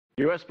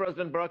U.S.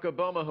 President Barack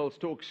Obama holds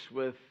talks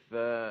with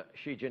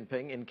Xi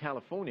Jinping in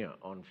California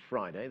on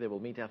Friday. They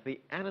will meet at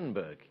the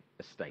Annenberg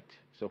estate.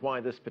 So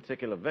why this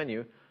particular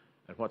venue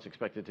and what's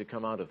expected to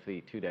come out of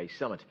the two-day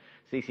summit?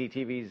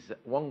 CCTV's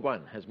Wang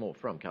Guan has more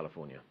from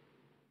California.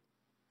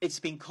 It's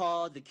been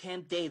called the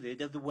Camp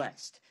David of the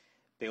West.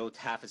 Built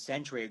half a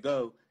century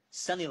ago,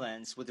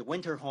 Sunnylands was the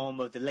winter home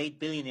of the late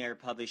billionaire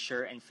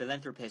publisher and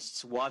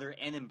philanthropists Walter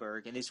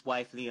Annenberg and his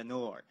wife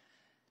Leonore.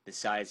 The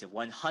size of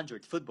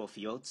 100 football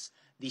fields,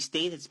 the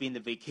estate has been the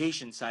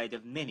vacation site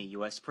of many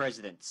U.S.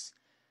 presidents.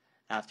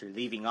 After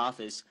leaving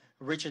office,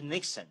 Richard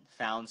Nixon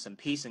found some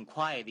peace and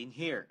quiet in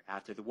here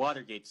after the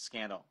Watergate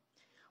scandal.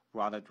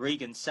 Ronald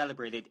Reagan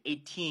celebrated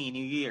 18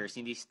 New Years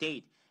in the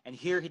estate, and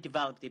here he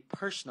developed a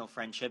personal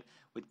friendship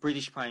with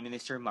British Prime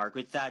Minister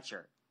Margaret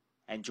Thatcher.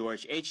 And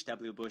George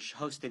H.W. Bush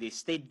hosted a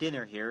state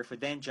dinner here for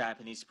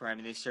then-Japanese Prime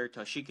Minister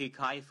Toshiki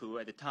Kaifu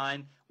at a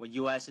time when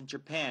U.S. and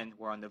Japan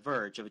were on the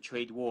verge of a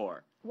trade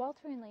war.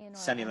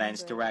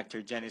 Sunnylands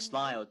director Janice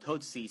Lyle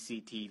told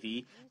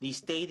CCTV the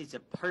estate is a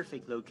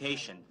perfect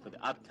location for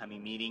the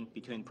upcoming meeting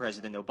between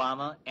President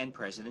Obama and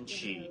President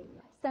Xi.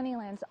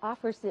 Sunnylands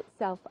offers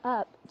itself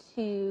up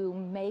to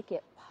make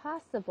it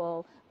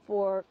possible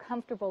for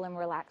comfortable and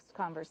relaxed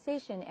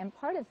conversation, and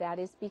part of that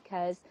is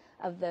because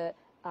of the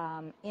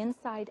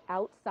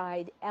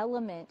inside-outside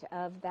element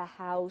of the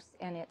house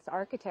and its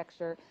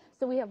architecture.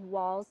 So we have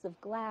walls of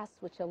glass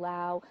which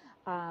allow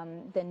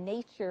the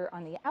nature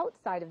on the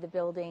outside of the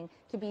building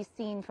to be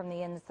seen from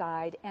the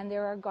inside, and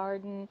there are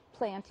garden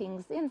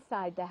plantings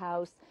inside the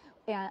house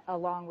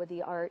along with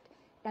the art.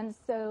 And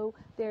so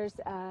there's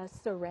a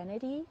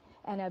serenity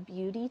and a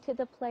beauty to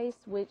the place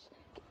which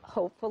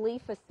hopefully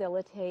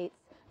facilitates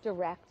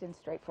direct and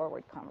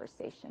straightforward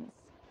conversations.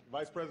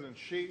 Vice President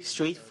Xi.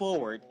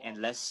 Straightforward and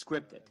less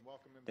scripted.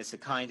 That's the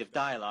kind of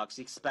dialogues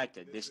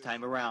expected this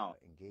time around.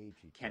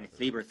 Kenneth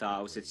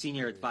Lieberthal was a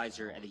senior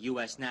advisor at the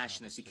U.S.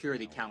 National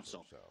Security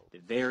Council, the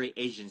very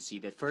agency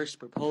that first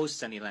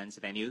proposed Sunnylands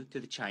venue to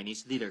the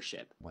Chinese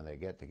leadership. When they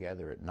get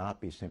together, it not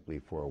be simply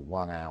for a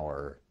 1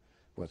 hour,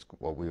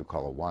 what we would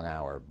call a 1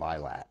 hour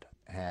bilat,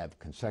 have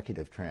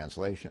consecutive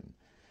translation.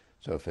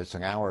 So if it's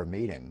an hour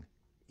meeting,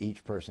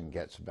 each person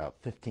gets about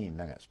 15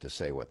 minutes to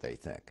say what they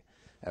think.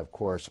 Of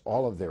course,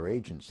 all of their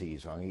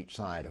agencies on each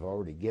side have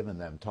already given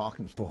them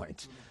talking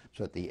points.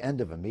 So at the end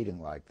of a meeting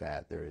like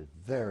that, there is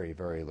very,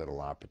 very little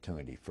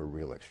opportunity for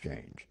real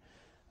exchange.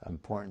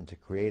 Important to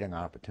create an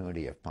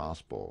opportunity, if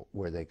possible,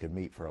 where they could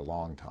meet for a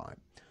long time,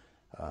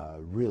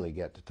 really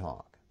get to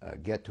talk,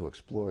 get to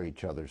explore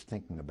each other's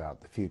thinking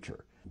about the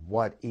future,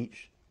 what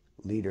each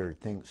leader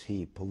thinks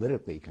he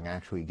politically can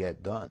actually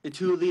get done. The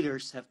two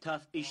leaders have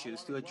tough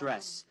issues to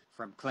address,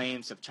 from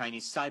claims of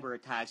Chinese cyber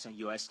attacks on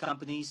U.S.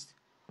 companies,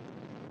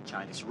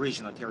 China's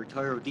regional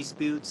territorial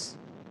disputes,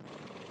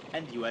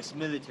 and U.S.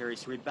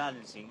 military's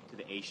rebalancing to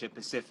the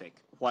Asia-Pacific.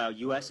 While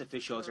U.S.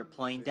 officials are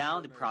playing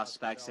down the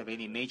prospects of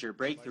any major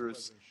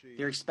breakthroughs,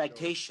 their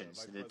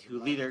expectations that the two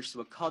leaders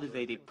will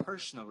cultivate a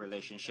personal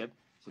relationship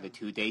for the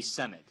two-day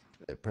summit.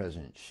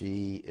 President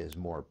Xi is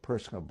more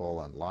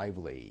personable and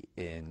lively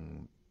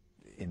in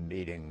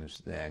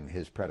meetings than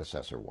his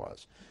predecessor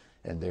was,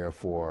 and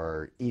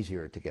therefore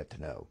easier to get to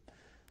know.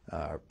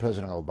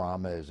 President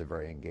Obama is a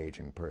very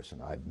engaging person.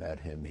 I've met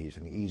him. He's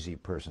an easy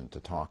person to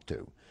talk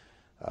to.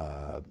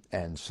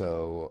 And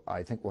so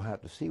I think we'll have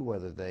to see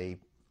whether they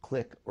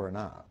click or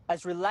not.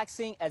 As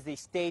relaxing as the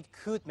state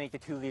could make the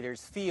two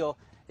leaders feel,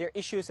 their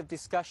issues of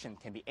discussion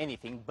can be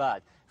anything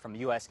but, from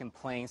U.S.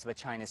 complaints about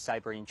China's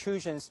cyber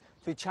intrusions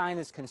to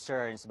China's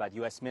concerns about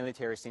U.S.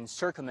 military's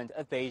encirclement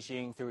of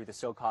Beijing through the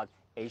so-called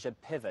Asia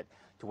pivot.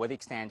 To what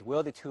extent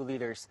will the two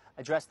leaders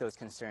address those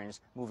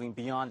concerns, moving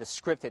beyond the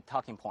scripted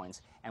talking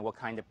points, and what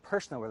kind of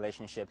personal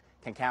relationship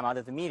can come out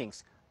of the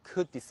meetings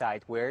could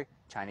decide where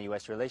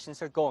China-U.S.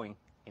 relations are going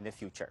in the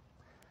future.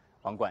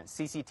 Wang Guan,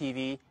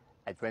 CCTV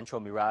at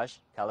Rancho Mirage,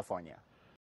 California.